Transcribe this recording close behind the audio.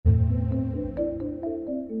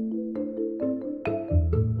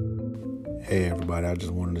Hey everybody, I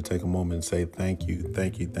just wanted to take a moment and say thank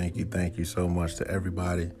you so much to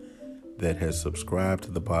everybody that has subscribed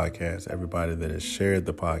to the podcast, everybody that has shared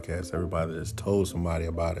the podcast, everybody that has told somebody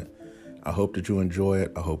about it. I hope that you enjoy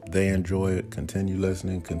it. I hope they enjoy it. Continue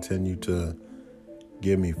listening, continue to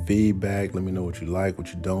give me feedback. Let me know what you like,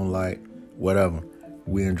 what you don't like, whatever.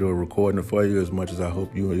 We enjoy recording it for you as much as I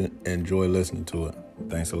hope you enjoy listening to it.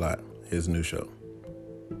 Thanks a lot. Here's a new show.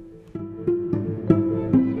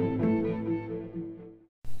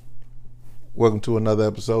 Welcome to another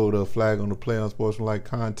episode of Flag on the Play Unsportsmanlike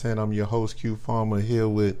Content. I'm your host, Q Farmer, here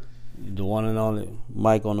with the one and only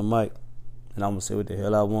Mike on the mic. And I'm going to say what the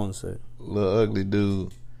hell I want to say. Little Ugly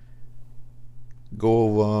Dude. Go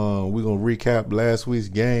over, we're going to recap last week's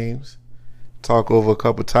games, talk over a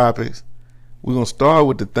couple topics. We're going to start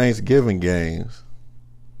with the Thanksgiving games,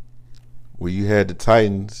 where you had the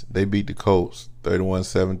Titans. They beat the Colts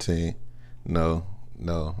 31-17. No,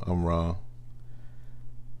 I'm wrong.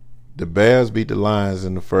 The Bears beat the Lions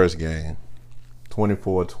in the first game,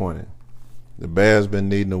 24-20. The Bears been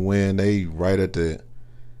needing a win. They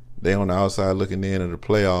on the outside looking in of the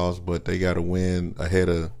playoffs, but they got to win ahead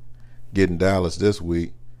of getting Dallas this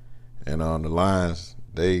week. And on the Lions,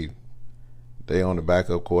 they on the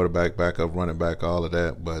backup quarterback, backup running back, all of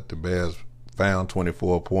that. But the Bears found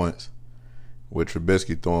 24 points with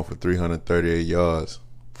Trubisky throwing for 338 yards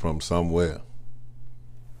from somewhere.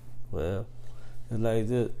 Well, it's like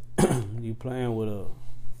this. You playing with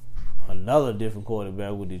another different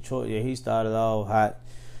quarterback with Detroit. Yeah, he started off hot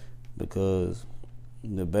because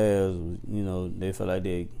the Bears, they felt like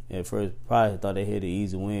they at first probably thought they had an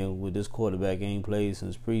easy win with this quarterback ain't played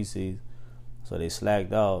since preseason. So they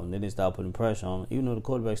slacked off and then they started putting pressure on him. Even though the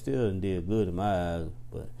quarterback still did good in my eyes,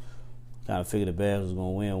 but kind of figured the Bears was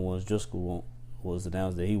going to win once Driscoll was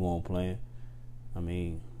announced that he won't play. I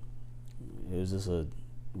mean, it was just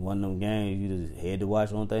one of them games you just had to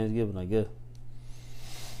watch on Thanksgiving, I guess.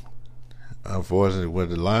 Unfortunately, when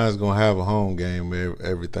the Lions going to have a home game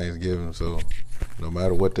every Thanksgiving, so no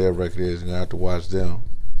matter what their record is, you're going to have to watch them.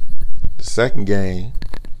 The second game,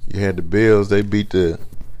 you had the Bills. They beat the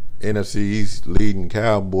NFC East leading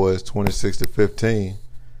Cowboys 26-15.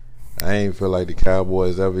 I ain't feel like the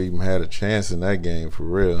Cowboys ever even had a chance in that game for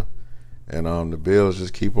real. And the Bills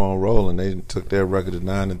just keep on rolling. They took their record to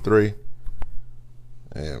 9-3.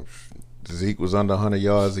 And Zeke was under 100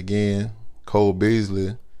 yards again. Cole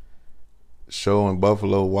Beasley showing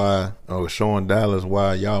Dallas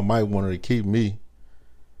why y'all might want to keep me,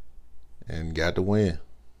 and got the win.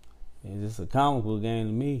 It's just a comical game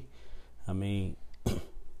to me. I mean,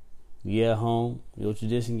 you at home, your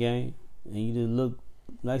tradition game, and you just look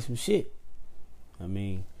like some shit. I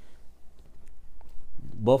mean,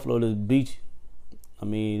 Buffalo just beat you. I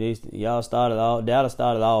mean, Dallas started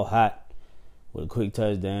all hot with a quick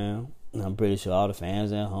touchdown. I'm pretty sure all the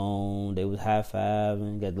fans at home, they was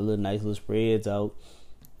high-fiving, got the nice little spreads out,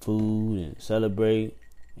 food and celebrate.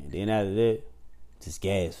 And then after that, just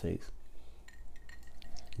gas face.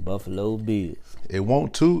 Buffalo Bills. It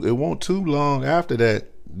won't too long after that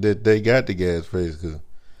they got the gas face. Cause,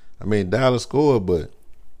 I mean, Dallas scored, but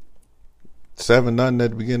 7-0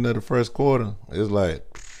 at the beginning of the first quarter. It's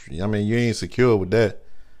like, I mean, you ain't secure with that.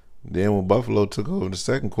 Then when Buffalo took over the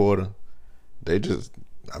second quarter, they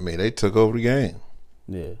took over the game.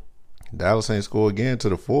 Yeah. Dallas ain't scored again to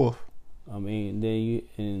the fourth. I mean, then you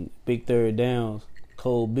in big third downs,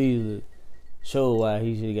 Cole Beasley showed why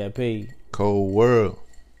he should have got paid. Cold world.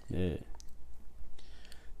 Yeah.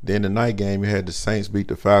 Then the night game, you had the Saints beat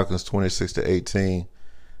the Falcons 26-18.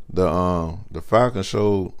 The Falcons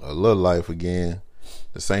showed a little life again.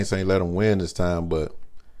 The Saints ain't let them win this time, but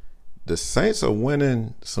the Saints are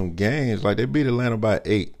winning some games. Like, they beat Atlanta by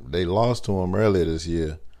 8. They lost to them earlier this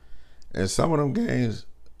year. And some of them games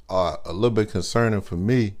are a little bit concerning for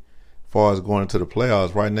me as far as going into the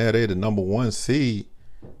playoffs. Right now, they're the number 1 seed,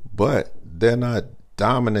 but they're not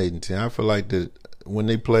dominating team. I feel like that when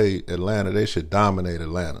they play Atlanta, they should dominate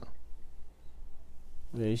Atlanta.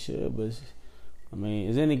 They should, but I mean,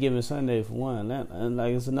 it's any given Sunday for one. Atlanta, and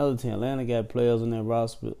like it's another team. Atlanta got players on their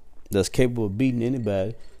roster that's capable of beating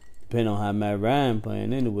anybody. Depending on how Matt Ryan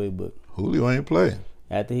playing anyway, but Julio ain't playing.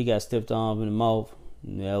 After he got stiffed arm in the mouth,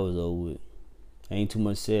 that was over with. Ain't too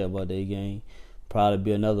much said about that game. Probably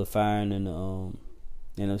be another firing in the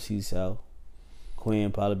NFC South.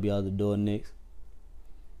 Quinn probably be out the door next.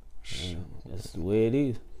 That's the way it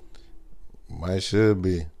is. Might should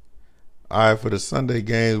be. All right, for the Sunday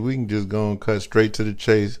games, we can just go and cut straight to the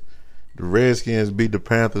chase. The Redskins beat the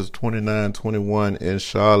Panthers 29-21 in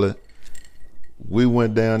Charlotte. We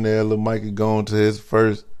went down there. Little Mikey going to his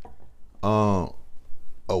first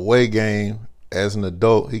away game as an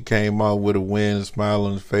adult, he came out with a win, a smile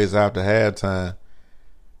on his face after halftime.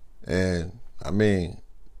 And, I mean,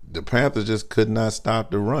 the Panthers just could not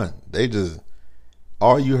stop the run. They just,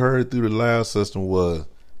 all you heard through the loud system was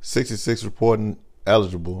 66 reporting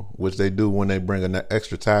eligible, which they do when they bring an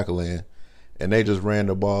extra tackle in. And they just ran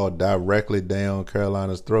the ball directly down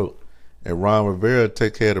Carolina's throat. And Ron Rivera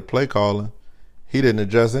took care of the play calling. He didn't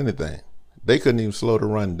adjust anything. They couldn't even slow the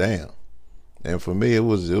run down. And for me, it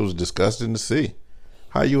was disgusting to see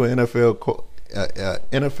how you an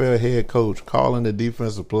NFL head coach calling the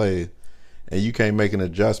defensive plays and you can't make an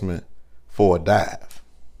adjustment for a dive.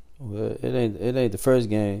 Well, it ain't the first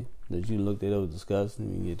game that you looked at that was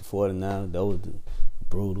disgusting. You get the 49, that was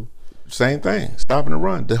brutal. Same thing, stopping the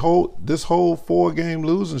run. This whole 4-game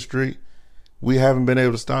losing streak, we haven't been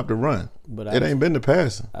able to stop the run. But it ain't been the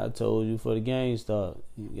passing. I told you for the game start,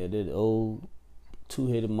 you got that old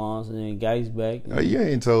 2-headed monster and Geis back. Oh, you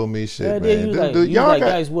ain't told me shit, yeah, man. You like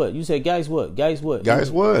Geis what? You said Geis what? Geis what? Geis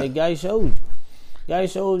what? Hey, Geis showed you.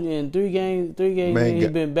 Geis showed you in 3 games man, he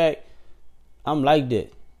been back. I'm like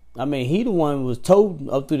that. I mean, he the one was towed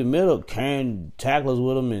up through the middle, carrying tacklers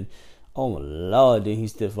with him, and oh my Lord, then he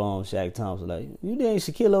stiff armed Shaq Thompson. Like, you ain't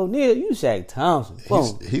Shaquille O'Neal, you Shaq Thompson.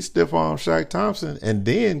 He stiff armed Shaq Thompson and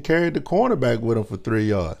then carried the cornerback with him for 3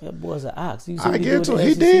 yards. That boy's an ox. I get to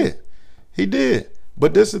him. He did.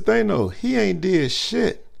 But this is the thing though, he ain't did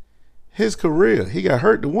shit. His career, he got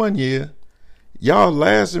hurt the 1 year. Y'all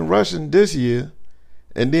last in rushing this year.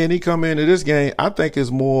 And then he come into this game. I think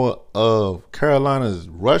it's more of Carolina's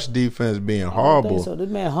rush defense being horrible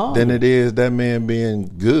than it is that man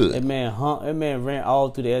being good. That man ran all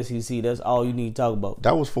through the SEC. That's all you need to talk about.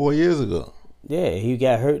 That was 4 years ago. Yeah, he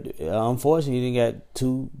got hurt. Unfortunately, he got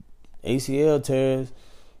 2 ACL tears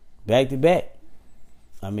back to back.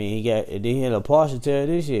 I mean, he had a partial tear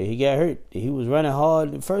this year. He got hurt. He was running hard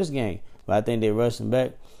in the first game, but I think they rushed him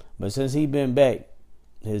back. But since he been back,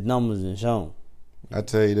 his numbers have shown. I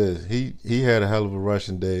tell you this, he had a hell of a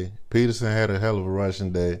rushing day. Peterson had a hell of a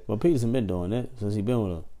rushing day. Well, Peterson been doing that since he been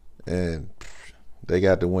with him. And they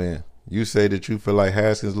got the win. You say that you feel like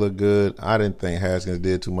Haskins looked good. I didn't think Haskins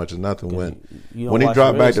did too much of nothing. When he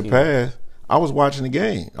dropped back the pass, I was watching the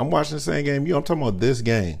game. I'm watching the same game. I'm talking about this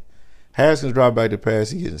game. Haskins dropped back the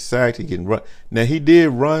pass. He getting sacked. He getting run. Now, he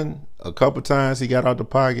did run a couple times. He got out the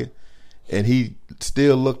pocket, and he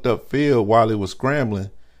still looked upfield while he was scrambling,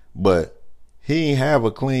 but he ain't have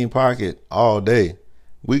a clean pocket all day.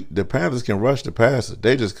 The Panthers can rush the passer.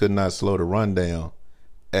 They just could not slow the run down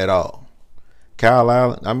at all. Kyle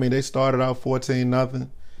Allen, I mean, they started out 14-0.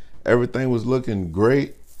 Everything was looking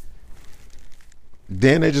great.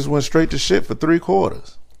 Then they just went straight to shit for 3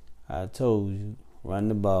 quarters. I told you, run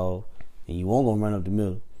the ball, and you won't gonna run up the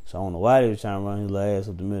middle. So I don't know why they were trying to run his little ass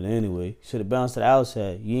up the middle anyway. Should have bounced to the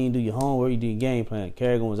outside. You ain't do your homework. You did your game plan.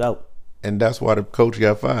 Kerrigan was out. And that's why the coach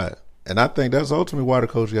got fired. And I think that's ultimately why the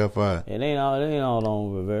coach got fired. It ain't all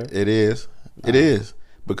on Rivera. It is. It is.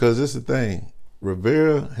 Because this is the thing.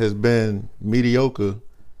 Rivera has been mediocre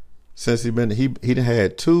since he done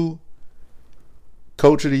had 2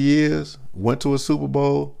 coach of the years, went to a Super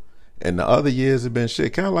Bowl, and the other years have been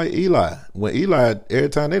shit. Kind of like Eli. When Eli, every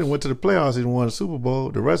time they done went to the playoffs, he won a Super Bowl.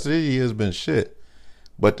 The rest of the years has been shit.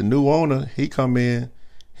 But the new owner, he come in,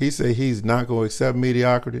 he said he's not going to accept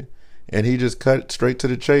mediocrity. And he just cut straight to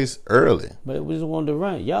the chase early. But we just wanted to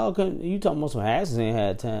run. Y'all couldn't. You talking about some Haskins ain't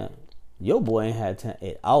had time. Your boy ain't had time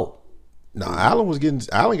at all. No,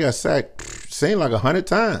 Allen got sacked, seemed like 100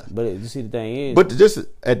 times. But you see, the thing is, but just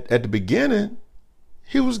at the beginning,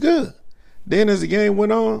 he was good. Then as the game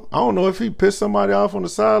went on, I don't know if he pissed somebody off on the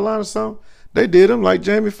sideline or something. They did him like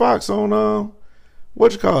Jamie Foxx on on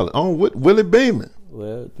Willie Beeman.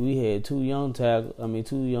 Well, we had 2 young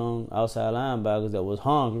outside linebackers that was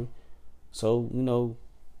hungry. So,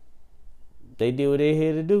 they did what they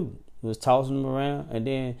had to do. He was tossing them around, and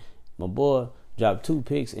then my boy dropped 2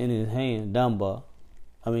 picks in his hand, Dunbar.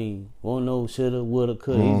 I mean, won't know shoulda, woulda,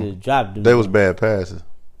 coulda. He just dropped them. They was bad passes.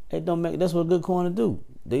 That's what a good corner do.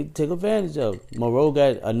 They take advantage of it. Moreau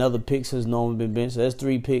got another pick since Norman been benched. So that's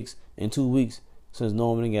 3 picks in 2 weeks since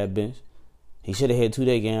Norman got benched. He should have had 2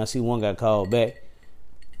 that game. I see one got called back.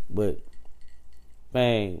 But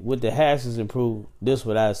man, with the Haskins improved, this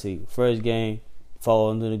what I see. First game,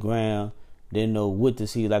 falling to the ground, didn't know what to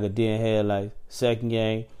see like a deer in headlights. Second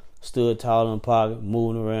game, stood tall in the pocket,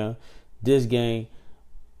 moving around. This game,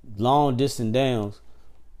 long distance downs.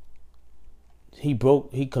 He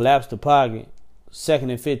collapsed the pocket.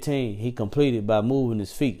 2nd and 15, he completed by moving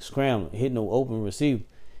his feet, scrambling, hitting no open receiver.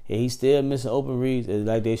 And he's still missing open reads,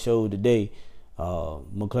 like they showed today.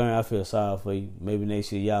 McLaren, I feel sorry for you. Maybe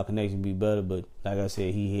next year y'all connection be better, but like I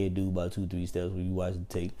said, he had do about 2-3 steps when you watch the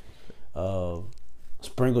tape.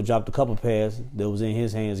 Sprinkle dropped a couple passes that was in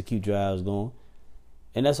his hands to keep drives going,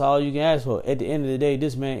 and that's all you can ask for. At the end of the day,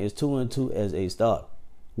 this man is 2-2 as a starter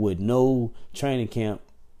with no training camp,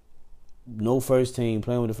 no first team,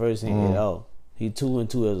 playing with the first team at all. He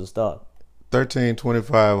 2-2 as a starter. 13,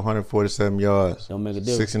 25, 147 yards. Don't make a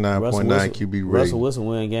difference. 69.9 QB rating. Russell Wilson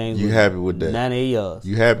win games. You happy with that? 98 yards.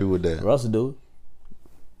 You happy with that? Russell do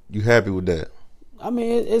it. You happy with that? I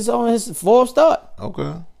mean, it's on his fourth start.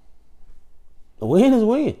 Okay. A win is a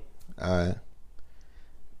win. All right.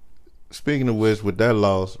 Speaking of which, with that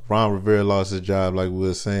loss, Ron Rivera lost his job, like we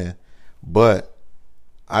were saying. But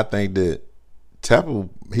I think that Tapper,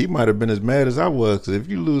 he might have been as mad as I was. Because if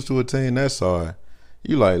you lose to a team that's sorry,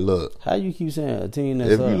 you like, look. How you keep saying a team that's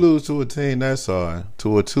if sorry? you lose to a team that's sorry,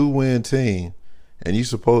 to a 2-win team, and you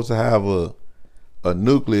supposed to have a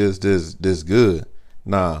nucleus this good,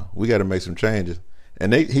 nah, we got to make some changes.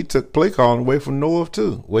 And he took play calling away from Norv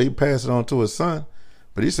too, where he passed it on to his son.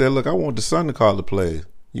 But he said, look, I want the son to call the plays.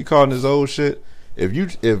 You calling this old shit? If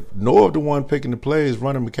Norv the one picking the plays,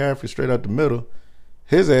 running McCaffrey straight out the middle,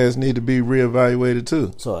 his ass need to be reevaluated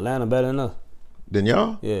too. So Atlanta better than us? Than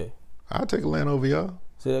y'all? Yeah. I'll take Atlanta over y'all.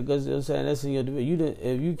 See, because I'm saying that's in your division. You didn't.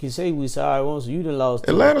 If you can say we sorry once, you done lost.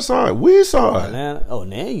 Atlanta sorry. We sorry. Atlanta. Oh,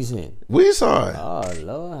 now you saying we sorry. Oh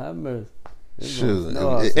Lord, have mercy. Shoot.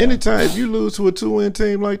 Anytime if you lose to a 2-win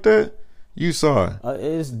team like that, you sorry.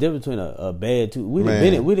 It's different between a bad two. We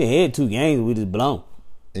done had 2 games. We just blown.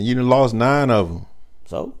 And you done lost 9 of them.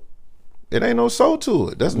 So it ain't no soul to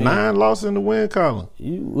it. That's 9 losses in the win column.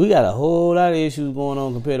 We got a whole lot of issues going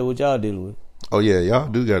on compared to what y'all dealing with. Oh yeah, y'all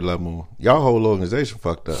do got a lot more. Y'all whole organization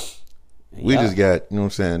fucked up. We just got, you know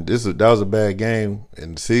what I'm saying, that was a bad game,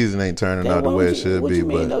 and the season ain't turning out the way it should be. What you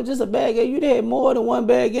mean, though? Just a bad game? You had more than one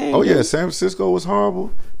bad game. Oh, yeah, San Francisco was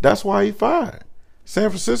horrible. That's why he fired. San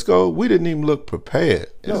Francisco, we didn't even look prepared.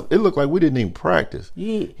 It looked like we didn't even practice.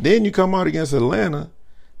 Yeah. Then you come out against Atlanta,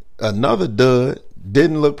 another dud,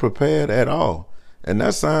 didn't look prepared at all. And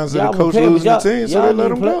that signs that the coach losing the team, so they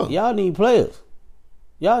let him go. Y'all need players.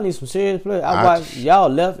 Y'all need some serious players. I watch y'all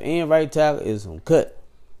left and right tackle is some cut.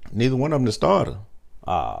 Neither one of them the starter.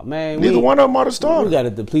 Oh man, neither one of them are the starter. We got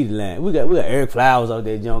a depleted line. We got Eric Flowers out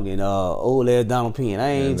there junk and old ass Donald Penn. I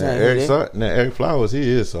ain't trying to Now Eric Flowers, he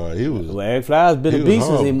is sorry. He was. Well, Eric Flowers been a beast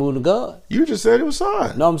since they moved to guard. You just said he was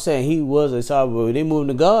sorry. No, I'm saying he was a sorry, but when they moved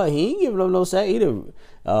to guard, he ain't giving up no sack either.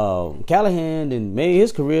 Callahan and made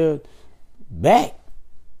his career back.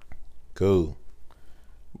 Cool.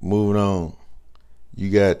 Moving on. You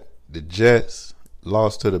got the Jets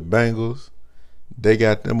lost to the Bengals. They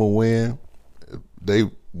got them a win. They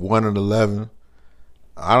 1-11.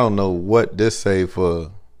 I don't know what this say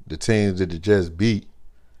for the teams that the Jets beat,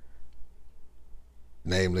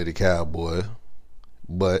 namely the Cowboys.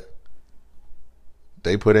 But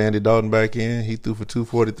they put Andy Dalton back in. He threw for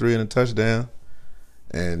 243 and a touchdown,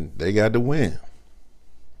 and they got the win.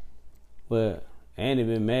 Well, Andy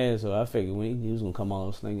been mad, so I figured he was gonna come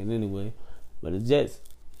out slinging anyway. But the Jets,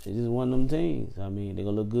 it's just one of them teams. I mean, they're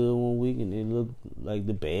going to look good one week and they look like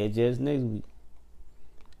the bad Jets next week.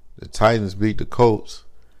 The Titans beat the Colts,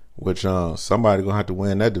 which somebody going to have to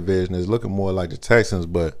win that division. It's looking more like the Texans,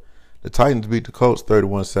 but the Titans beat the Colts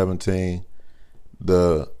 31-17.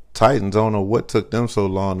 The Titans, I don't know what took them so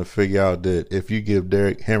long to figure out that if you give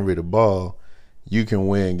Derrick Henry the ball, you can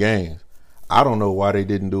win games. I don't know why they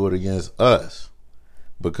didn't do it against us,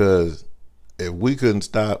 because if we couldn't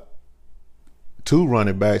stop 2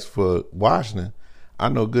 running backs for Washington, I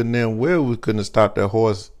know good and damn well we couldn't have stopped that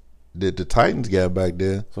horse that the Titans got back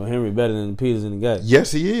there. So Henry better than Peterson and Geis?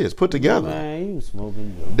 Yes, he is. Put together. Man, you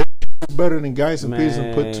smoking. Better than Geis and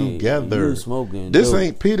Peterson put together. You smoking. This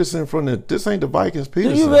ain't Peterson this ain't the Vikings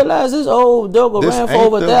Peterson. Do you realize this old Doga ran for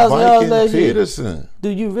over 1,000 yards last year? Peterson. Do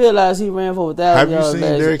you realize he ran for over 1,000 yards last year?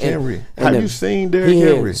 Have you seen Derrick Henry? Have you seen Derrick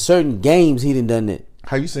Henry? Certain games he done that.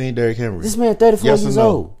 Have you seen Derrick Henry? This man 34 years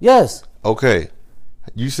old. Yes. Okay.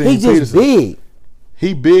 You seen he just Peterson? Big.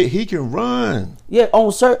 He big. He can run. Yeah,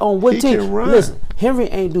 on what he team? Can run. Listen, Henry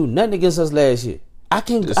ain't do nothing against us last year.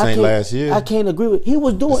 This ain't last year. I can't agree with. He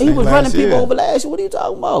was running people over last year. What are you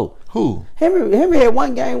talking about? Who? Henry had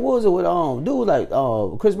one game. What was it with dude like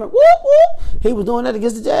Chris? Whoop whoop. He was doing that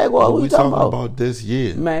against the Jaguars. What are you talking about this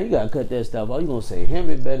year? Man, you gotta cut that stuff out. You gonna say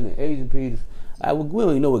Henry better than Adrian Peterson? We don't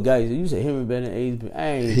even know what guys. You say Henry better than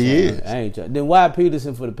Adrian. He is. I ain't trying. Then why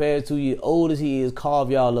Peterson for the past 2 years, old as he is, carve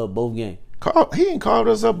y'all up both games? He ain't carved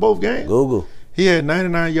us up both games. Google. He had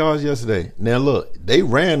 99 yards yesterday. Now look, they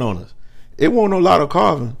ran on us. It wasn't a lot of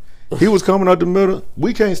carving. He was coming up the middle.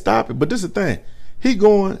 We can't stop it. But this is the thing. He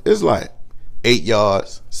going, it's like 8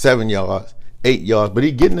 yards, 7 yards, 8 yards, but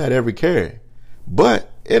he getting that every carry.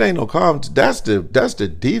 But it ain't no call. That's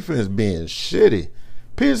the defense being shitty.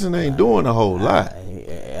 Peterson ain't doing a whole lot.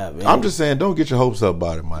 I'm just saying, don't get your hopes up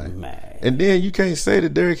about it, man. And then you can't say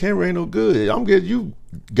that Derrick Henry ain't no good. I'm getting you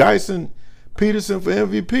Geisen Peterson for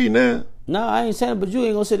MVP now. No, I ain't saying, but you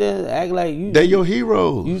ain't gonna sit there and act like you. They your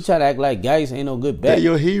heroes. You try to act like Geis ain't no good back. They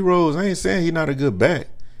your heroes. I ain't saying he not a good back.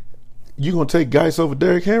 You gonna take Geis over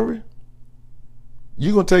Derrick Henry?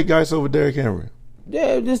 You gonna take Geis over Derrick Henry?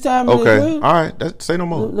 Yeah, this time. Okay, all right. Say no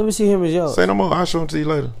more. Let me see him as yours. Say no more. I'll show him to you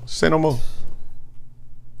later. Say no more.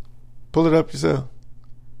 Pull it up yourself.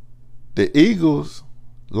 The Eagles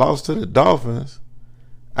lost to the Dolphins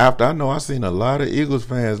after I seen a lot of Eagles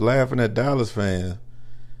fans laughing at Dallas fans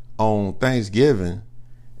on Thanksgiving,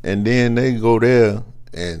 and then they go there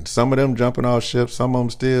and some of them jumping off ships, some of them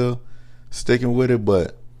still sticking with it.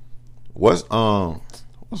 But what's my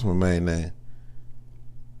main name?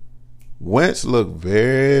 Wentz looked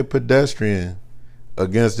very pedestrian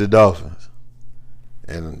against the Dolphins,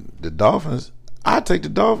 and the Dolphins. I take the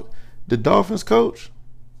Dolphins coach.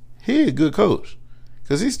 He a good coach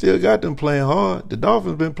because he still got them playing hard. The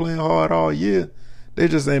Dolphins been playing hard all year. They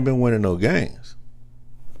just ain't been winning no games.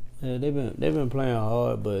 Yeah, they've been playing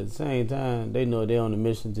hard, but at the same time, they know they're on a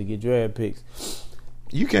mission to get draft picks.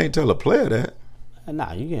 You can't tell a player that.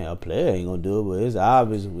 Nah, you can't. A player ain't gonna do it, but it's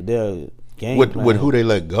obvious with their game with plan. Who they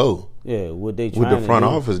let go. Yeah, what they trying what the front to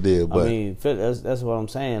do. office did. But I mean, that's what I'm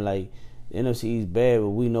saying. Like, the NFC East bad, but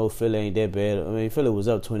we know Philly ain't that bad. I mean, Philly was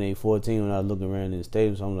up 28-14 when I was looking around in the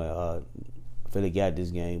stadium, so I'm like, Philly got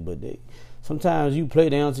this game. But sometimes you play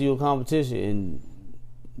down to your competition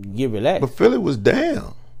and get relaxed. But Philly was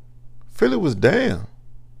down.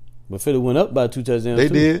 But Philly went up by 2 touchdowns. They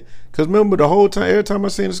did. Because remember, the whole time, every time I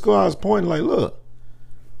seen the score, I was pointing like,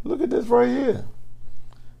 look at this right here.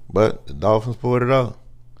 But the Dolphins pulled it out.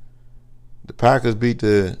 The Packers beat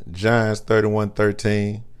the Giants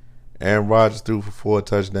 31-13. Aaron Rodgers threw for 4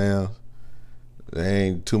 touchdowns. There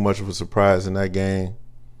ain't too much of a surprise in that game.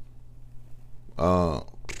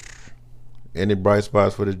 Any bright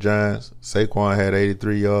spots for the Giants? Saquon had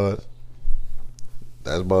 83 yards.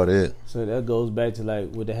 That's about it. So that goes back to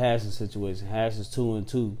like with the Haskins situation. Haskins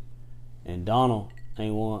 2-2, and Donald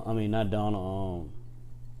ain't won. I mean, not Donald.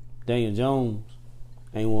 Daniel Jones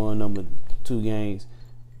ain't won number 2 games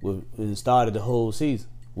and started the whole season.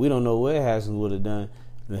 We don't know what Haskins would have done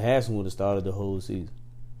if Haskins would have started the whole season.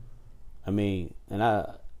 I mean,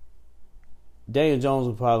 Daniel Jones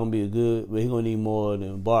was probably gonna be a good, but he gonna need more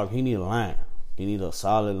than Bark. He need a line. He need a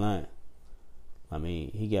solid line. I mean,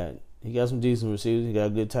 he got some decent receivers. He got a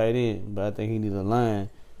good tight end, but I think he needs a line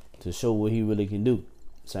to show what he really can do.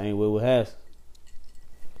 Same way with Haskins.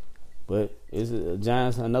 But it's a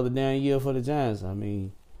Giants, another down year for the Giants. I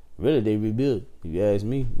mean, really, they rebuild. If you ask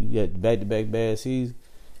me, you got back-to-back bad seasons.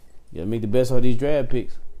 You got to make the best of these draft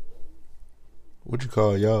picks. What you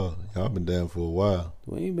call y'all? Y'all been down for a while.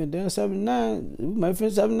 We ain't been down 7-9. We might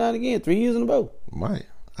finish 7-9 again, 3 years in a row. Might.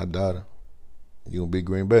 I doubt it. You gonna beat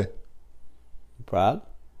Green Bay? Probably.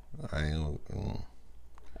 I ain't gonna.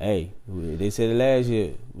 Hey, they said it last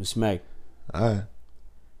year. We smacked. All right.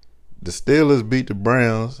 The Steelers beat the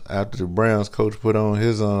Browns after the Browns coach put on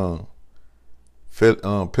his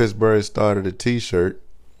Pittsburgh started a T-shirt,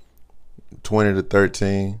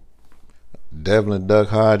 20-13. Devlin Duck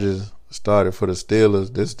Hodges started for the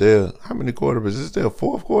Steelers. This their how many quarterbacks? Is this their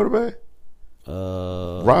 4th quarterback?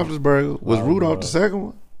 Roethlisberger. Was Rudolph the 2nd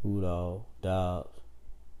one? Rudolph, Dobbs.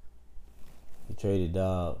 They traded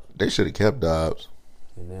Dobbs. They should have kept Dobbs.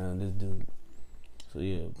 And now this dude. So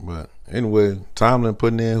yeah. But anyway, Tomlin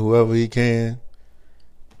putting in whoever he can.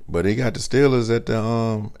 But he got the Steelers at the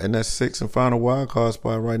in that 6th and final wild card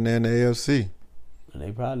spot right now in the AFC. And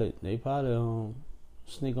they probably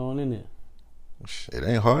sneak on in there. It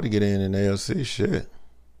ain't hard to get in the AFC. Shit.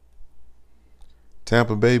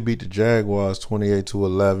 Tampa Bay beat the Jaguars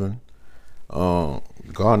 28-11.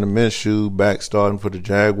 Gardner Minshew back starting for the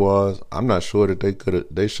Jaguars. I'm not sure that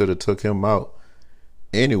they should have took him out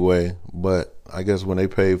anyway, but I guess when they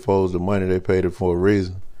paid Foles the money, they paid it for a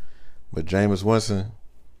reason. But Jameis Winston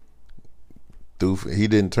he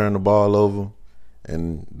didn't turn the ball over,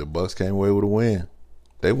 and the Bucs came away with a win.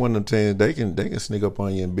 They one of them teams they can sneak up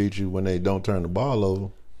on you and beat you when they don't turn the ball over.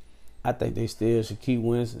 I think they still should keep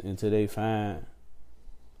Winston until they find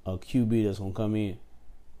a QB that's gonna come in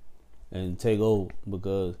and take over,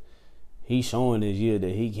 because he's showing this year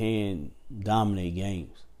that he can dominate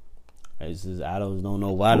games. It's just, I don't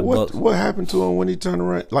know why the Bucs. What happened to him when he turned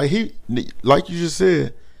around? Like you just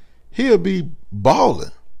said, he'll be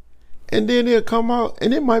balling, and then he'll come out,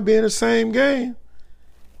 and it might be in the same game,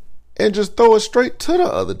 and just throw it straight to the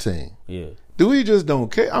other team? Yeah. Do we just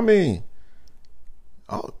don't care? I mean,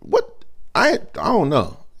 what? I don't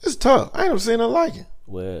know. It's tough. I ain't never seen nothing like it.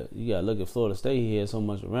 Well, you gotta look at Florida State. He had so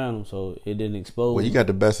much around him, so it didn't expose. Well, you got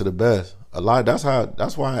the best of the best. A lot. That's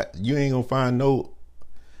why you ain't gonna find no.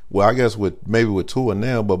 Well, I guess with Tua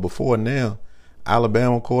now, but before now,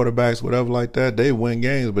 Alabama quarterbacks, whatever like that, they win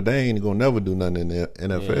games, but they ain't gonna never do nothing in the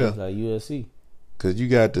NFL. Yeah, it's like USC. Cause you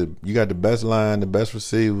got the best line, the best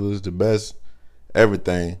receivers, the best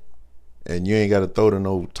everything, and you ain't got to throw to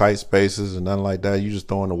no tight spaces and nothing like that. You just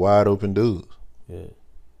throwing the wide open dudes. Yeah.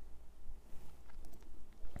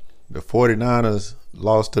 The 49ers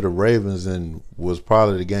lost to the Ravens and was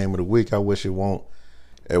probably the game of the week. I wish it won't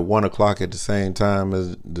at 1 o'clock at the same time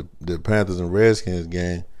as the Panthers and Redskins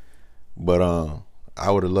game. But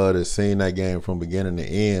I would have loved to have seen that game from beginning to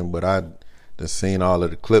end. But I just seen all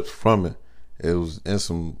of the clips from it. It was in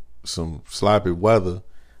some sloppy weather,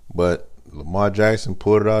 but Lamar Jackson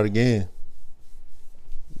pulled it out again.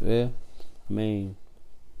 Yeah, I mean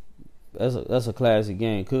that's a classic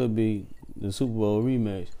game. Could be the Super Bowl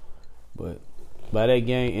rematch. But by that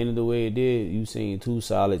game ended the way it did, you seen two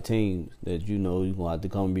solid teams that you know you're going to have to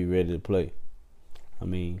come and be ready to play. I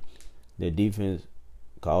mean, their defense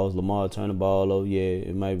caused Lamar to turn the ball over. Yeah,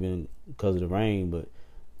 it might have been because of the rain, but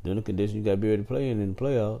during the conditions you got to be ready to play in the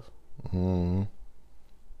playoffs. Mm-hmm.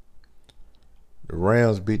 The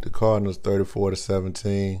Rams beat the Cardinals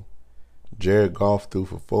 34-17. Jared Goff threw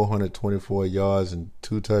for 424 yards and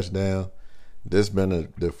 2 touchdowns. This been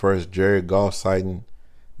the first Jared Goff sighting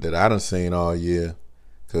that I done seen all year,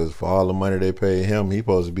 because for all the money they pay him, he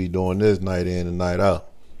supposed to be doing this night in and night out.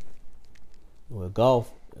 Well, Goff,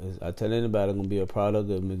 I tell anybody, going to be a product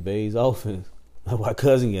of McVay's offense. That's why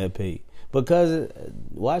Cousins got paid. But Cousins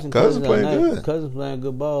playing good. Cousins playing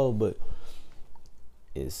good ball, but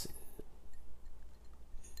it's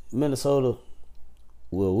Minnesota.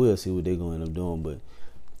 Well, we'll see what they're going to end up doing,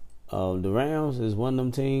 but the Rams is one of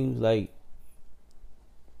them teams like.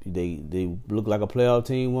 They look like a playoff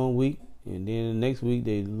team one week, and then the next week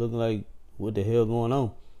they look like what the hell going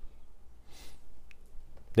on.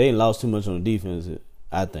 They ain't lost too much on the defense,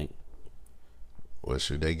 I think. Well,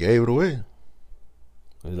 shoot, they gave it away.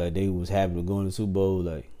 It's like they was happy to go in the Super Bowl.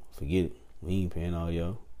 Like, forget it, we ain't paying all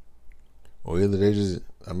y'all. Or either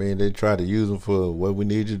they tried to use them for what we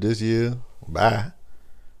need you this year. Bye.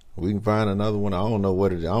 We can find another one. I don't know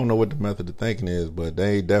what the method of thinking is, but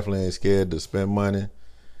they definitely ain't scared to spend money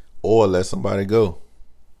or let somebody go.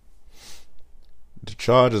 The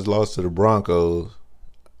Chargers lost to the Broncos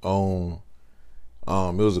on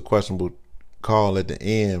it was a questionable call at the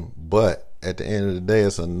end, but at the end of the day,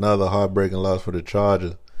 it's another heartbreaking loss for the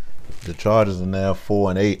Chargers. The Chargers are now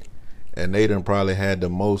 4-8, and they done probably had the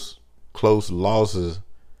most close losses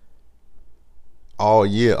all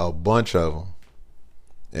year, a bunch of them.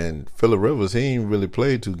 And Phillip Rivers, he ain't really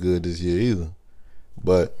played too good this year either,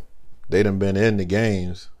 but they done been in the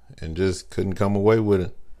games and just couldn't come away with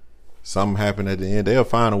it. Something happened at the end. They'll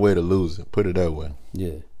find a way to lose it. Put it that way.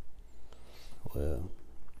 Yeah. Well,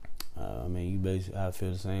 I mean, you basically, I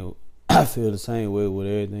feel the same. I feel the same way with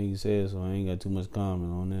everything you said, so I ain't got too much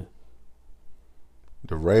comment on that.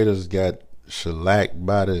 The Raiders got shellacked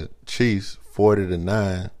by the Chiefs,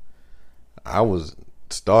 40-9. I was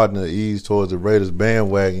starting to ease towards the Raiders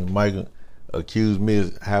bandwagon. Michael accused me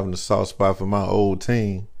of having a soft spot for my old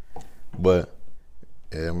team, but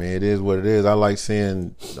I mean, it is what it is. I like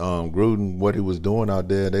seeing Gruden, what he was doing out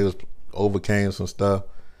there. They was overcame some stuff,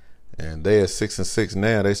 and they are 6-6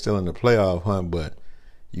 now. They still in the playoff hunt, but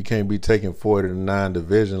you can't be taking 40-9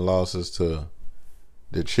 division losses to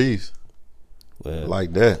the Chiefs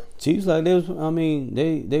like that. Chiefs like they was. I mean,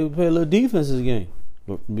 they would play a little defense this game.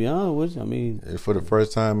 But to be honest with you, I mean, for the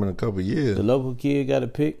first time in a couple of years, the local kid got a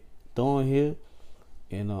pick throwing here,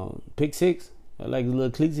 and pick 6. I like the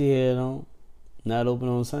little cleats he had on. Not open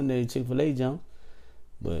on Sunday, Chick-fil-A jump.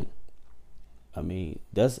 But, I mean,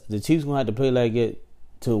 that's the Chiefs going to have to play like it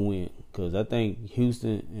to win. Because I think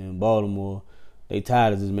Houston and Baltimore, they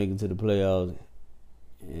tired of just making to the playoffs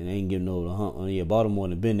and they ain't getting over the hump. Yeah, Baltimore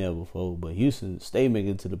had been there before, but Houston stay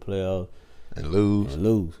making it to the playoffs and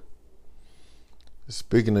lose.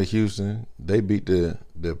 Speaking of Houston, they beat the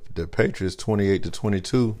Patriots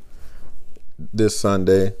 28-22 this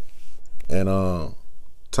Sunday. And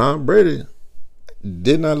Tom Brady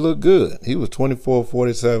did not look good. He was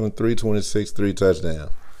 24-47, 326, 3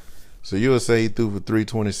 touchdowns. So you would say he threw for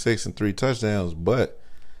 326 and 3 touchdowns, but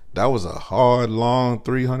that was a hard, long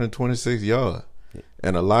 326 yards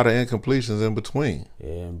and a lot of incompletions in between. Yeah,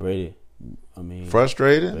 and Brady, I mean,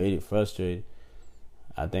 frustrated. Brady frustrated.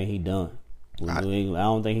 I think he done. with New England. I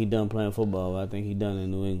don't think he done playing football. I think he done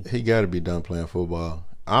in New England. He got to be done playing football.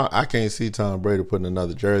 I can't see Tom Brady putting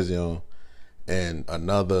another jersey on and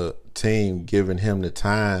another team giving him the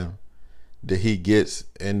time that he gets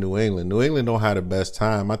in New England. New England don't have the best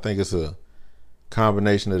time. I think it's a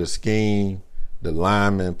combination of the scheme, the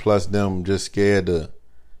linemen, plus them just scared to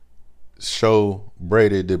show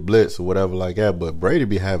Brady the blitz or whatever like that. But Brady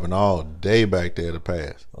be having all day back there to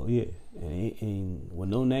pass. Oh yeah, and with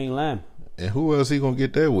no name lineman. And who else he gonna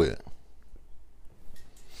get there with?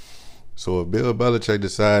 So if Bill Belichick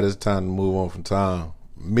decides it's time to move on from Tom,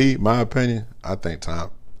 my opinion, I think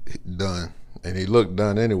Tom done, and he looked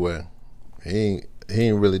done anyway. He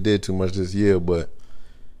ain't really did too much this year, but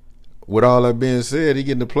with all that being said, he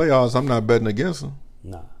get in the playoffs. I'm not betting against him.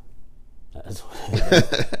 Nah, that's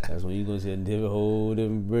when you gonna see a whole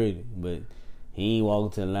different Brady. But he ain't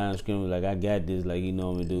walking to the line of scrimmage like I got this, like he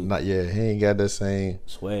normally do. Not yet. He ain't got that same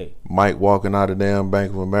swag. Mike walking out of damn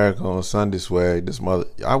Bank of America on Sunday swag.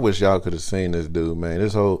 I wish y'all could have seen this dude, man.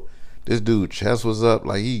 This dude chest was up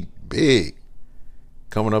like he big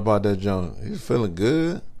coming up out that junk. He was feeling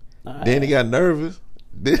good. Then he got nervous.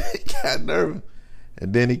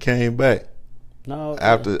 And then he came back. No,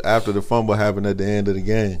 after the fumble happened at the end of the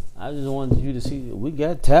game. I just wanted you to see we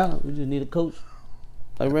got talent. We just need a coach.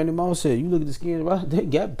 Like Randy Moss said, you look at the skins, right? They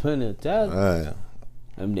got plenty of talent. Right.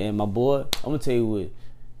 And my boy, I'm gonna tell you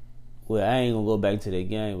what. I ain't gonna go back to that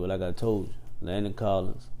game, but like I told you, Landon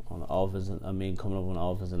Collins on the offensive. Coming up on the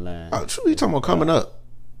offensive line. Oh, what you talking about coming up?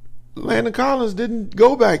 Landon Collins didn't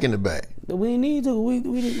go back in the back. We need to. We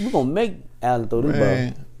gonna make Allen throw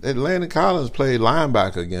this ball. Landon Collins played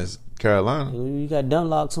linebacker against Carolina. You got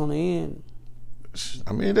Dunlocks on the end.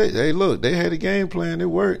 I mean, they had a game plan. It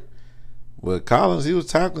worked. But Collins, he was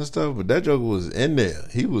tackling stuff, but that joker was in there.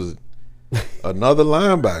 He was another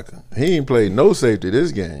linebacker. He ain't played no safety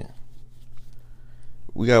this game.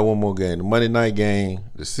 We got one more game. The Monday night game,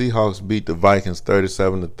 the Seahawks beat the Vikings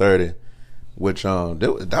 37-30, which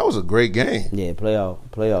that was a great game. Yeah, playoff.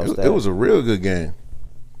 It was a real good game.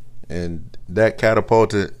 And that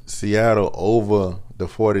catapulted Seattle over the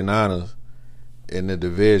 49ers in the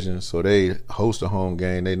division. So they host a home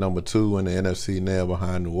game. They number 2 in the NFC now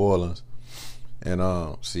behind New Orleans. And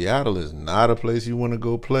Seattle is not a place you want to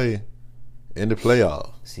go play in the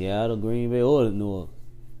playoffs. Seattle, Green Bay, or New Orleans.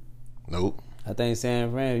 Nope. I think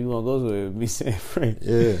San Fran, if you want to go to it, it'd be San Fran.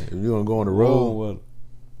 Yeah, if you want to go on the road.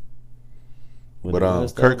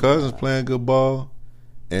 But Kirk Cousins playing good ball.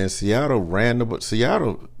 And Seattle ran the ball.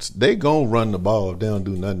 Seattle, they gonna run the ball if they don't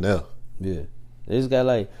do nothing else. Yeah. This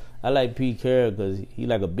guy I like Pete Carroll because he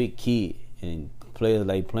like a big kid and players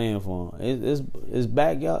like playing for him. It's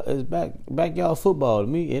backyard football to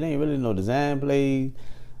me. It ain't really no design plays,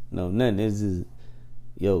 no nothing. It's just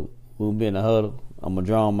we'll be in the huddle. I'm gonna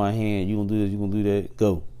draw on my hand. You gonna do this. You gonna do that.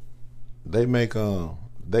 Go. They make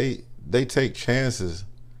they take chances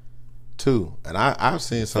too, and I've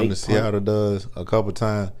seen something that Seattle does a couple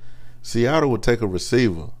times. Seattle would take a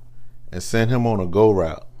receiver and send him on a go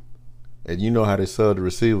route, and you know how they sub the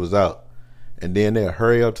receivers out, and then they'll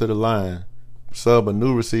hurry up to the line, sub a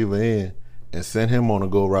new receiver in, and send him on a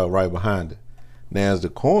go route right behind it. Now as the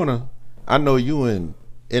corner, I know you in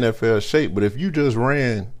NFL shape, but if you just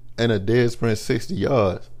ran in a dead sprint 60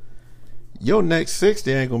 yards, your next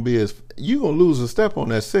 60 ain't gonna be you gonna lose a step on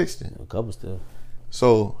that 60. A couple steps.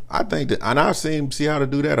 So I think that, and I've seen Seattle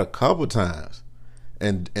do that a couple times,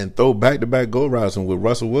 and throw back-to-back go routes. And with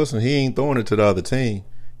Russell Wilson, he ain't throwing it to the other team.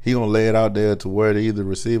 He gonna lay it out there to where either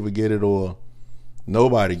receiver get it or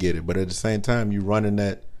nobody get it. But at the same time, you running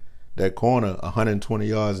that corner 120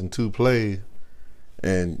 yards in 2 plays,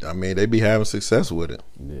 and I mean they be having success with it.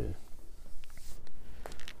 Yeah.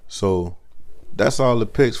 So that's all the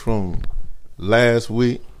picks from last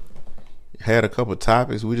week. Had a couple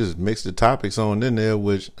topics. We just mixed the topics on in there,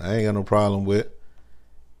 which I ain't got no problem with.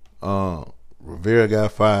 Rivera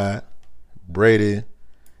got fired. Brady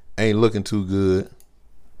ain't looking too good.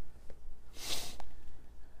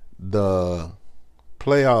 The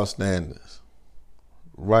playoff standings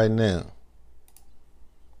right now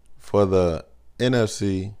for the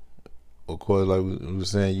NFC, of course, like we were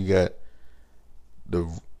saying, you got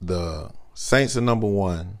the Saints are number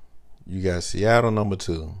 1. You got Seattle number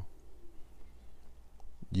 2.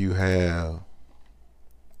 You have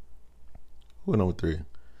who number 3?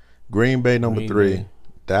 Green Bay number 3.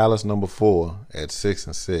 Dallas number 4 at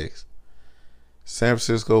 6-6. San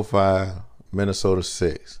Francisco 5. Minnesota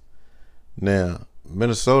 6. Now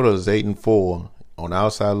Minnesota is 8-4. On the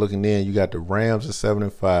outside looking in, you got the Rams at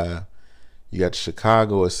 7-5. You got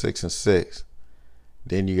Chicago at 6-6.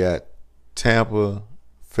 Then you got Tampa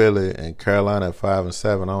Philly, and Carolina at 5 and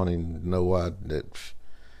 7. I don't even know why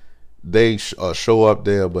they show up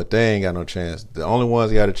there, but they ain't got no chance. The only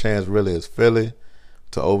ones that got a chance really is Philly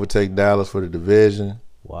to overtake Dallas for the division.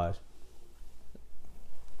 Watch.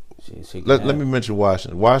 Let me mention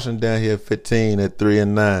Washington. Washington down here 15 at 3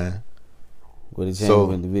 and 9. With a chance to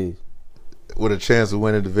win the division. With a chance to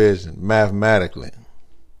win the division mathematically,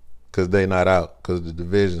 because they not out because the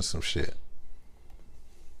division's some shit.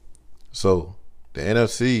 So the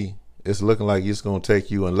NFC, it's looking like it's gonna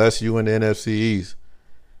take you, unless you in the NFC East,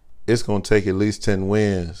 it's gonna take at least 10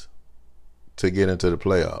 wins to get into the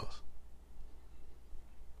playoffs.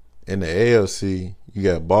 In the AFC, you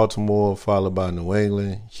got Baltimore, followed by New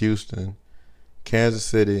England, Houston, Kansas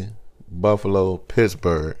City, Buffalo,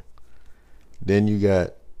 Pittsburgh. Then you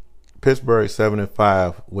got Pittsburgh 7 and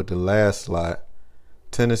 5 with the last slot.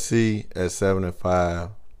 Tennessee at 7 and 5.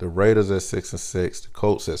 The Raiders at 6 and 6. The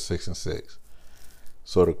Colts at 6 and 6.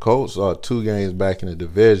 So the Colts are 2 games back in the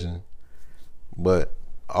division, but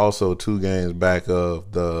also 2 games back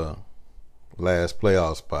of the last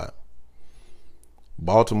playoff spot.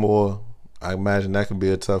 Baltimore, I imagine that could be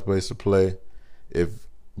a tough place to play. If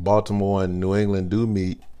Baltimore and New England do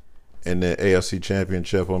meet in the AFC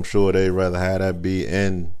Championship, I'm sure they'd rather have that be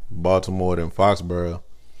in Baltimore than Foxborough.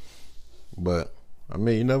 But, I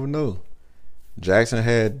mean, you never know. Jackson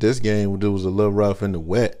had this game that was a little rough in the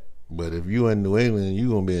wet, but if you in New England, you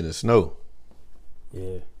going to be in the snow.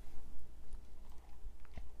 Yeah.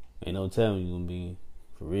 Ain't no telling you going to be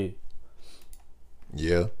for real.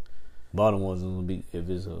 Yeah. Baltimore's going to be, if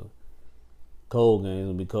it's a cold game, it's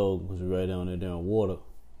going to be cold because we're right down there in water,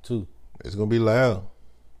 too. It's going to be loud.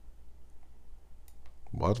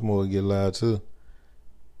 Baltimore will get loud, too.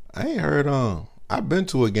 I ain't heard I've been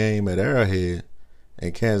to a game at Arrowhead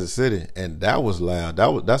in Kansas City, and that was loud.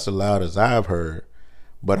 That's the loudest I've heard.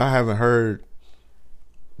 But I haven't heard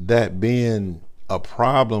that being a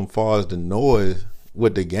problem as far as the noise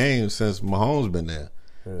with the game since Mahomes been there.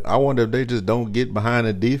 Yeah. I wonder if they just don't get behind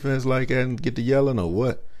the defense like that and get to yelling or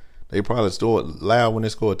what. They probably store it loud when they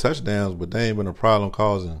score touchdowns, but they ain't been a problem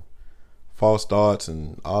causing false starts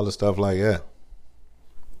and all the stuff like that.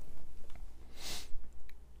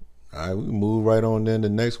 All right, we can move right on then to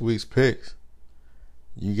next week's picks.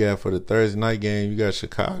 You got for the Thursday night game, you got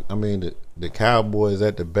the Cowboys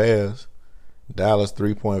at the Bears. Dallas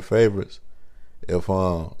 3-point favorites. If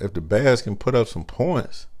the Bears can put up some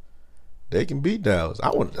points, they can beat Dallas. I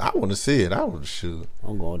want to see it. I want to shoot.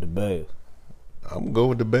 I'm going with the Bears. I'm gonna go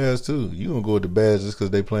with the Bears too. You gonna go with the Bears just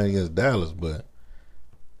because they playing against Dallas, but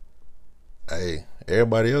hey,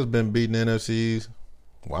 everybody else been beating NFCs.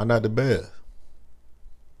 Why not the Bears?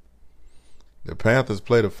 The Panthers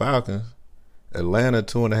play the Falcons. Atlanta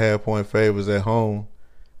 2.5-point favorites at home.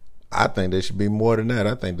 I think they should be more than that.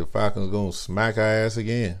 I think the Falcons gonna smack our ass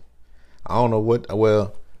again. I don't know what.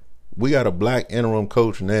 Well, we got a black interim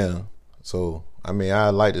coach now, so I mean I'd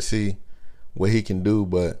like to see what he can do,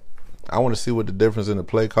 but I want to see what the difference in the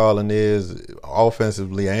play calling is,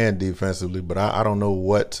 offensively and defensively. But I don't know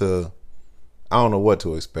what to. I don't know what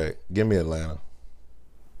to expect. Give me Atlanta.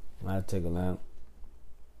 I'd take Atlanta.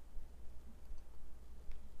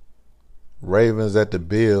 Ravens at the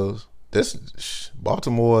Bills.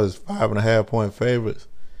 Baltimore is 5.5-point favorites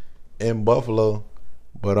in Buffalo,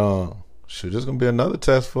 but this gonna be another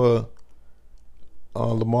test for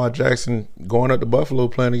Lamar Jackson going up to Buffalo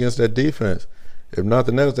playing against that defense. If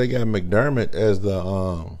nothing else, they got McDermott as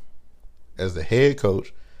the head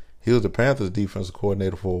coach. He was the Panthers defensive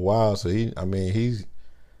coordinator for a while, so he's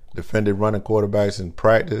defended running quarterbacks in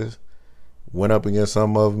practice. Went up against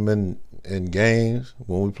some of them in games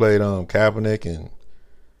when we played Kaepernick and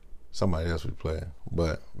somebody else we played.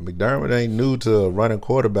 But McDermott ain't new to running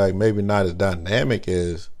quarterback, maybe not as dynamic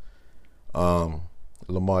as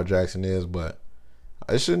Lamar Jackson is, but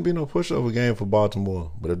it shouldn't be no pushover game for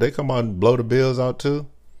Baltimore. But if they come out and blow the Bills out too,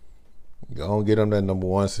 go and get them that number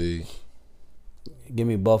 1 seed. Give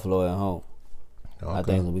me Buffalo at home. Okay. I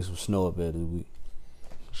think there'll be some snow up there this week.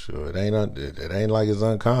 Sure, it ain't like it's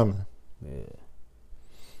uncommon. Yeah.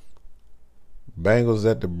 Bengals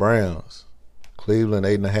at the Browns. Cleveland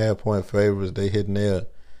 8.5-point favorites. They hitting their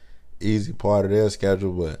easy part of their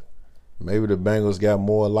schedule, but maybe the Bengals got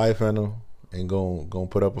more life in them and gonna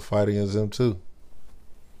put up a fight against them too.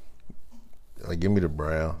 Give me the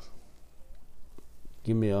Browns.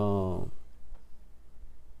 Give me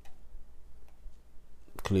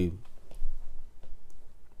Cleveland.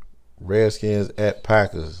 Redskins at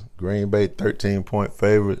Packers. Green Bay 13-point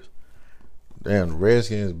favorites. Damn, the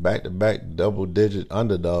Redskins back-to-back double-digit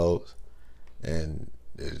underdogs, and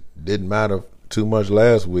it didn't matter too much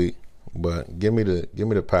last week. But give me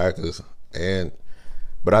the Packers, and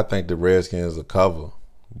But I think the Redskins will cover.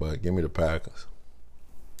 But give me the Packers.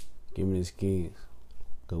 Give me the Skins.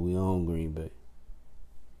 Because we own Green Bay.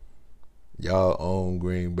 Y'all own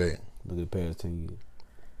Green Bay. Look at the past 10 years.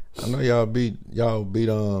 I know y'all beat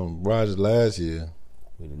Rodgers last year.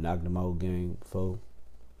 We done knocked them out game before.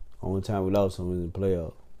 Only time we lost them was in the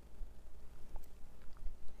playoffs.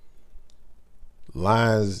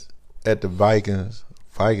 Lions at the Vikings.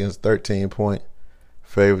 Vikings 13-point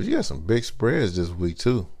favorites. You got some big spreads this week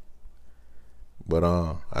too. But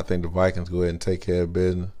I think the Vikings go ahead and take care of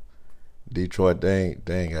business. Detroit, they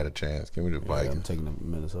ain't got a chance. Give me the Vikings. I'm taking the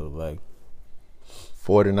Minnesota Vikings.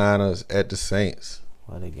 49ers at the Saints.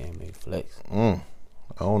 Why that game ain't flex? I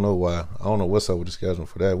don't know why. I don't know what's up with the schedule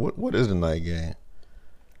for that. What is the night game?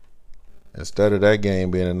 Instead of that game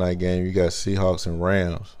being a night game, you got Seahawks and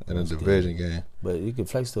Rams in a division game. But you can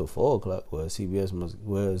flex till 4 o'clock. Well,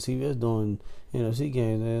 CBS doing NFC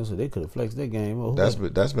games, man, so they could have flexed that game. Oh,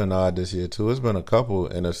 that's been odd this year too. It's been a couple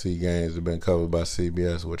NFC games that have been covered by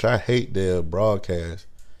CBS, which I hate their broadcast,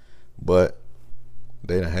 but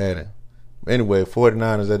they done had it. Anyway,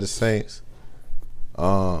 49ers at the Saints.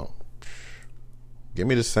 Give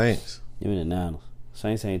me the Saints. Give me the Niners.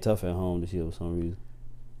 Saints ain't tough at home this year for some reason.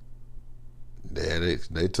 Yeah,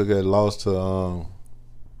 they took that loss to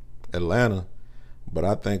Atlanta, but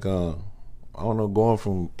I think I don't know, going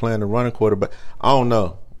from playing the running quarterback, I don't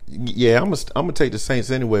know. Yeah, I'm gonna take the Saints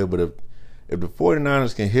anyway. But if the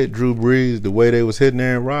 49ers can hit Drew Brees the way they was hitting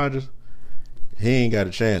Aaron Rodgers, he ain't got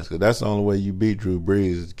a chance, because that's the only way you beat Drew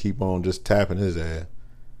Brees is to keep on just tapping his ass.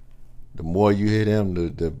 The more you hit him,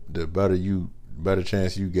 the better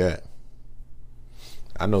chance you got.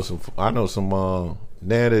 I know some.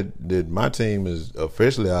 Now that my team is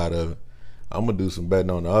officially out of it, I'm gonna do some betting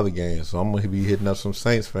on the other games. So I'm gonna be hitting up some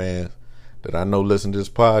Saints fans that I know listen to this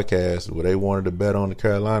podcast where they wanted to bet on the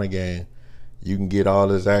Carolina game. You can get all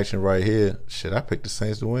this action right here. Shit, I picked the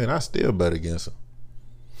Saints to win. I still bet against them.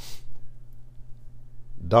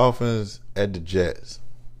 Dolphins at the Jets.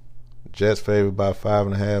 Jets favored by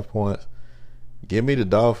 5.5 points. Give me the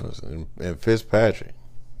Dolphins and Fitzpatrick.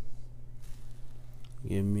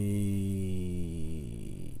 Give me...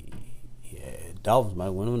 Dolphins might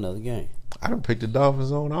win them another game. I done picked the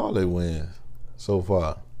Dolphins on all their wins so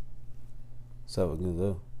far. Except against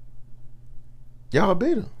them. Y'all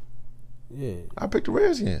beat them. Yeah. I picked the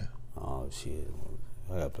Redskins. Oh, shit.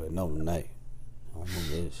 I got to play another night. I don't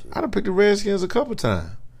remember that shit. I done picked the Redskins a couple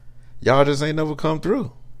times. Y'all just ain't never come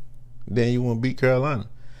through. Then you want to beat Carolina.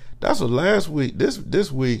 That's what last week,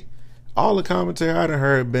 this week, all the commentary I done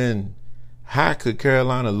heard been, how could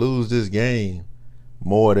Carolina lose this game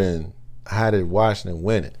more than how did Washington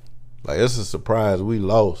win it? Like, it's a surprise we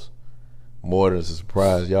lost more than it's a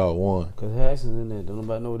surprise y'all won. Because Haskins in there. Don't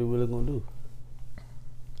nobody know what he really going to do.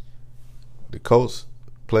 The Colts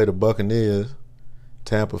play the Buccaneers.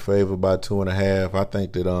 Tampa favored by 2.5. I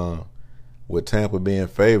think that with Tampa being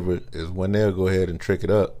favored is when they'll go ahead and trick it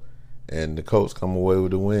up, and the Colts come away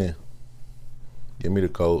with the win. Give me the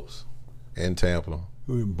Colts and Tampa.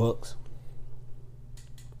 Who in Bucks?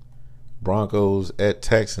 Broncos at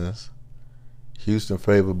Texans. Houston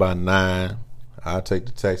favored by 9. I'll take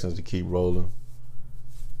the Texans to keep rolling.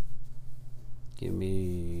 Give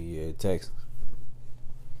me Texans.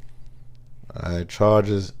 All right,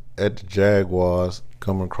 Chargers at the Jaguars,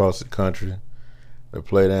 coming across the country. They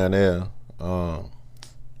play down there. I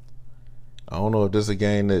don't know if this is a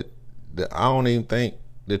game that I don't even think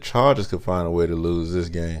the Chargers could find a way to lose this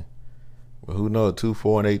game. But who knows? 2,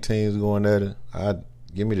 4, and 8 teams going at it.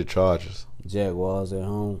 Give me the Chargers. Jaguars at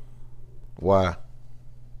home. Why?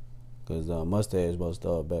 Because Mustache about to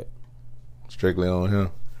start back. Strictly on him.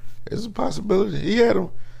 It's a possibility. He had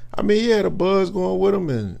a buzz going with him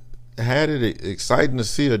and had it exciting to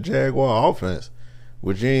see a Jaguar offense,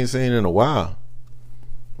 which you ain't seen in a while.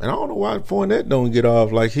 And I don't know why Fournette don't get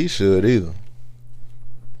off like he should either.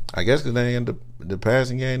 I guess because they ain't the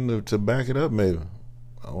passing game to back it up, maybe.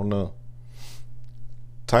 I don't know.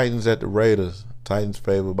 Titans at the Raiders. Titans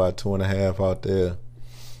favored by 2.5 out there.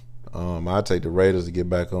 I'll take the Raiders to get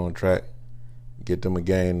back on track. Get them a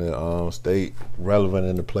game to stay relevant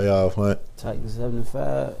in the playoff hunt. Titans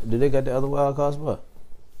 75. Do they got the other wild card spot?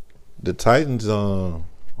 The Titans on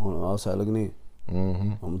the outside looking in.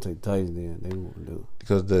 Mm-hmm. I'm gonna take the Titans then. They won't do it.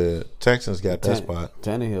 Because the Texans got that spot.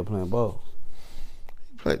 Tannehill playing ball.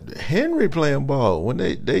 Henry playing ball. When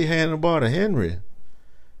they hand the ball to Henry,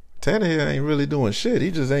 Tannehill ain't really doing shit.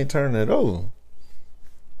 He just ain't turning it over.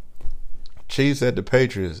 Chiefs at the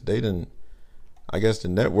Patriots. I guess the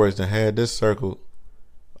networks done had this circled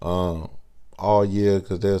all year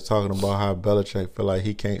because they was talking about how Belichick feel like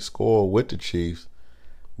he can't score with the Chiefs.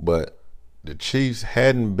 But the Chiefs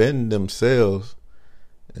hadn't been themselves,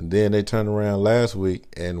 and then they turned around last week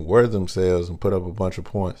and were themselves and put up a bunch of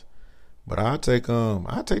points. But I take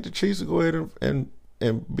the Chiefs to go ahead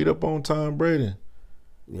and beat up on Tom Brady.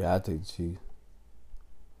 Yeah, I take the Chiefs.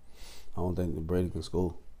 I don't think the Brady can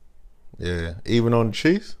score. Yeah, even on the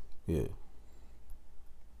Chiefs. Yeah.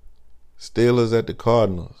 Steelers at the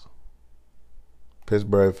Cardinals.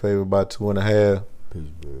 Pittsburgh favored by 2.5.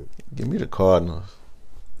 Pittsburgh. Give me the Cardinals.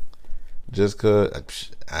 Just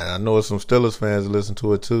cause I know some Steelers fans listen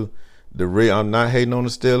to it too. I'm not hating on the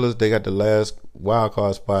Steelers. They got the last wild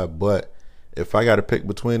card spot, but if I got to pick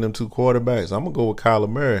between them two quarterbacks, I'm gonna go with Kyler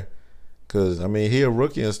Murray. Cause I mean he a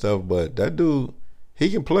rookie and stuff, but that dude, he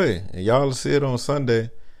can play, and y'all will see it on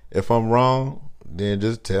Sunday. If I'm wrong, then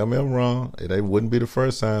just tell me I'm wrong. It wouldn't be the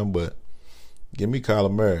first time, but give me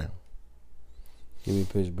Kyler Murray. Give me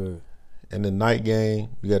Pittsburgh. In the night game,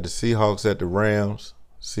 you got the Seahawks at the Rams.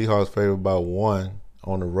 Seahawks favored by 1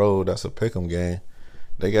 on the road. That's a pick'em game.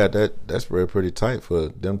 They got that spread pretty tight for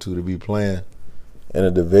them two to be playing in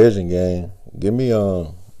a division game. Give me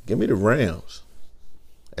the Rams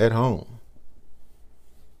at home.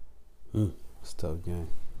 It's a tough game.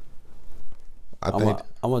 I'm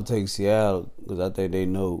gonna take Seattle because I think they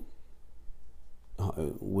know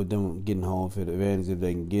with them getting home field advantage, if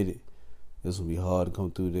they can get it, this will be hard to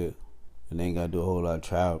come through there, and they ain't gotta do a whole lot of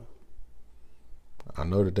travel. I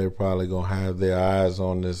know that they're probably gonna have their eyes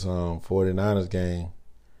on this 49ers game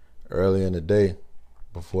early in the day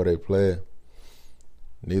before they play.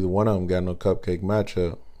 Neither one of them got no cupcake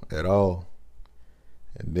matchup at all.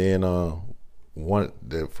 And then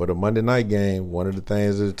for the Monday night game, one of the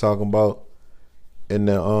things they're talking about in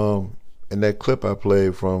that clip I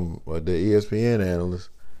played from the ESPN analyst,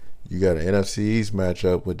 you got an NFC East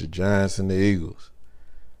matchup with the Giants and the Eagles.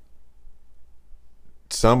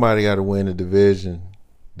 Somebody got to win the division.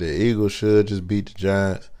 The Eagles should just beat the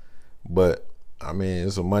Giants, but I mean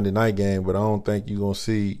it's a Monday night game. But I don't think you're gonna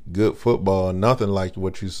see good football, nothing like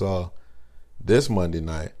what you saw this Monday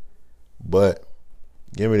night. But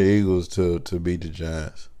give me the Eagles to beat the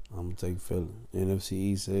Giants. I'm gonna take Philly. NFC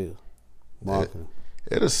East sale. Marketing.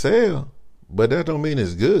 It'll sell, but that don't mean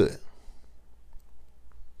it's good.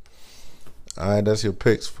 All right, that's your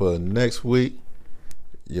picks for next week.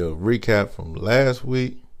 Your recap from last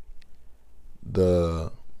week.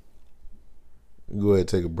 Go ahead and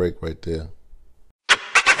take a break right there.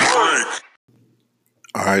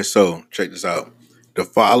 All right, so check this out. The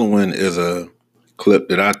following is a clip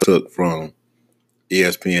that I took from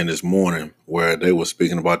ESPN this morning where they were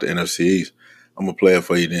speaking about the NFC East. I'm going to play it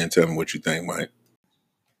for you, then tell me what you think, Mike.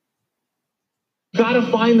 Got to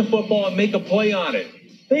find the football and make a play on it.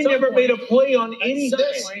 They never made a play on anything.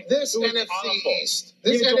 This NFC East,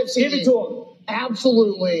 this NFC East,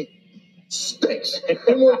 absolutely stinks.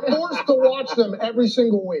 And we're forced to watch them every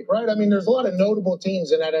single week, right? I mean, there's a lot of notable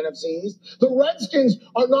teams in that NFC East. The Redskins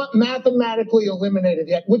are not mathematically eliminated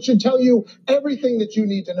yet, which should tell you everything that you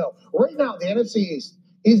need to know. Right now, the NFC East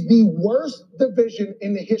is the worst division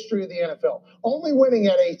in the history of the NFL, only winning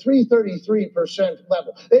at a 333%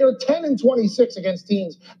 level. They are 10-26 against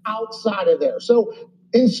teams outside of there. So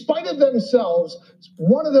in spite of themselves,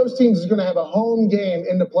 one of those teams is going to have a home game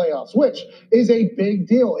in the playoffs, which is a big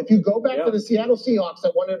deal. If you go back to the Seattle Seahawks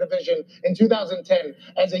that won their division in 2010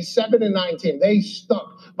 as a 7-9 team, they stunk.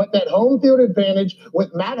 But that home field advantage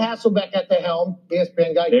with Matt Hasselbeck at the helm,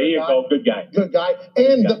 ESPN guy. There you go, good guy. Good guy.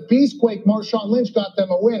 And the Beastquake, Marshawn Lynch, got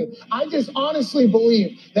them a win. I just honestly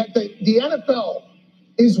believe that the NFL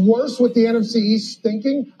is worse with the NFC East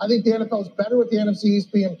stinking. I think the NFL is better with the NFC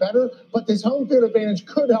East being better, but this home field advantage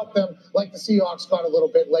could help them, like the Seahawks got a little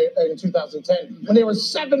bit late in 2010 when they were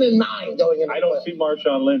 7-9 going into. I don't see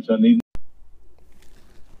Marshawn Lynch on these.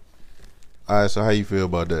 All right, so how you feel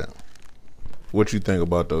about that? What you think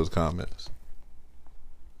about those comments?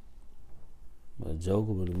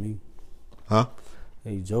 Jokeable to me. Huh?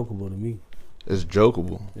 Hey, jokeable to me. It's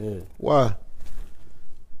jokeable. Yeah. Why?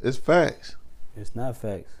 It's facts. It's not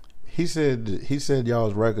facts. He said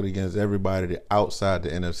y'all's record against everybody outside the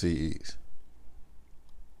NFC East,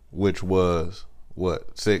 which was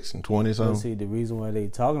what, 6-20 something. See, the reason why they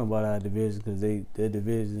talking about our division because their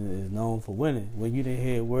division is known for winning. When you didn't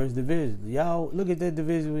hear worst division, y'all look at that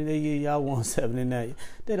division when y'all won 7-9.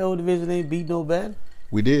 That old division ain't beat no bad.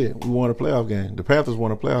 We did. We won a playoff game. The Panthers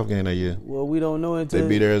won a playoff game that year. Well, we don't know until they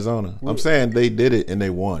beat Arizona. I'm saying they did it and they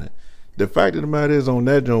won it. The fact of the matter is, on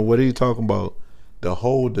that joint, what are you talking about? The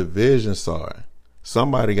whole division, sorry.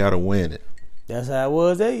 Somebody got to win it. That's how it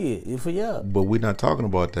was that year for y'all. But we're not talking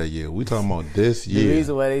about that year. We're talking about this year. The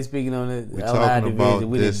reason why they speaking on it, we're our talking division, about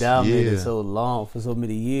we this dominated year. so long for so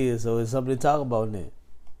many years, so it's something to talk about now.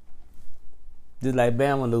 Just like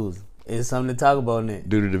Bama losing. It's something to talk about now.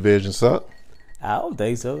 Do the division suck? I don't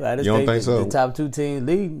think so. I just You don't think so? The top 2 teams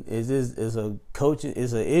leading is a coaching.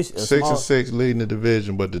 It's a issue. 6-6 leading the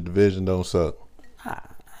division, but the division don't suck. I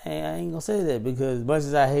ain't gonna say that because much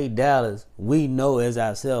as I hate Dallas, we know as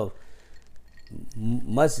ourselves.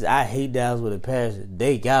 Much as I hate Dallas with a passion,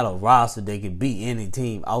 they got a roster that can beat any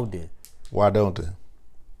team out there. Why don't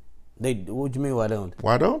they? What you mean? Why don't they?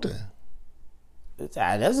 Why don't they?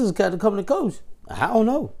 That's just got to come to coach. I don't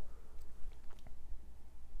know.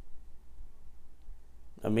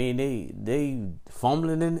 I mean, they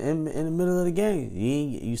fumbling in the middle of the game.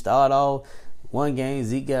 You start off one game,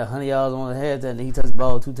 Zeke got 100 yards on the head, and he touched the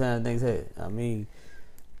ball 2 times next head. I mean,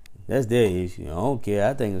 that's their issue. I don't care.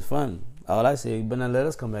 I think it's fun. All I say, you better not let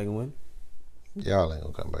us come back and win. Y'all ain't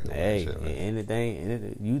gonna come back and win. Hey,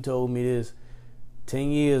 anything. You told me this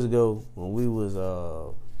 10 years ago when we was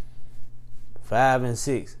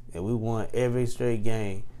 5-6, and we won every straight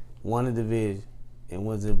game, won the division, and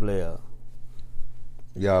went to the playoffs.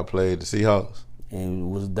 Y'all played the Seahawks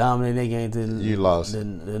and was dominating that game till you lost. The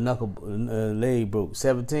knuckle leg broke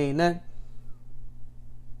 17-0.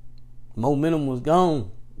 Momentum was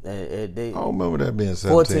gone. I don't remember that being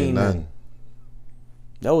 17-0.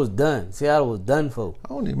 That was done. Seattle was done for. I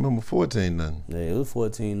don't even remember 14-0. Yeah, it was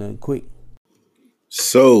 14-0 quick.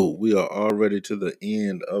 So we are already to the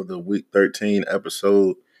end of the Week 13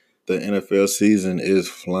 episode. The NFL season is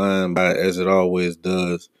flying by as it always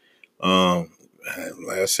does.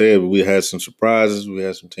 Like I said, we had some surprises. We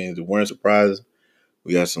had some teams that weren't surprises.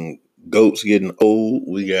 We got some GOATs getting old.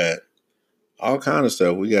 We got all kind of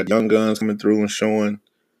stuff. We got young guns coming through and showing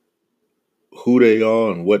who they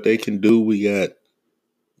are and what they can do. We got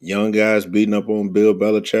young guys beating up on Bill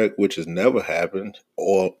Belichick, which has never happened,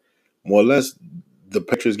 or more or less the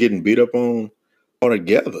Patriots getting beat up on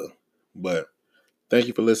altogether. But thank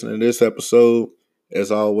you for listening to this episode.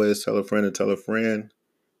 As always, tell a friend and tell a friend.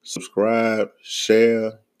 Subscribe,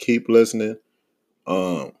 share, keep listening.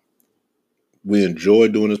 We enjoy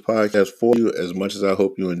doing this podcast for you as much as I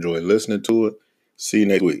hope you enjoy listening to it. See you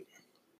next week.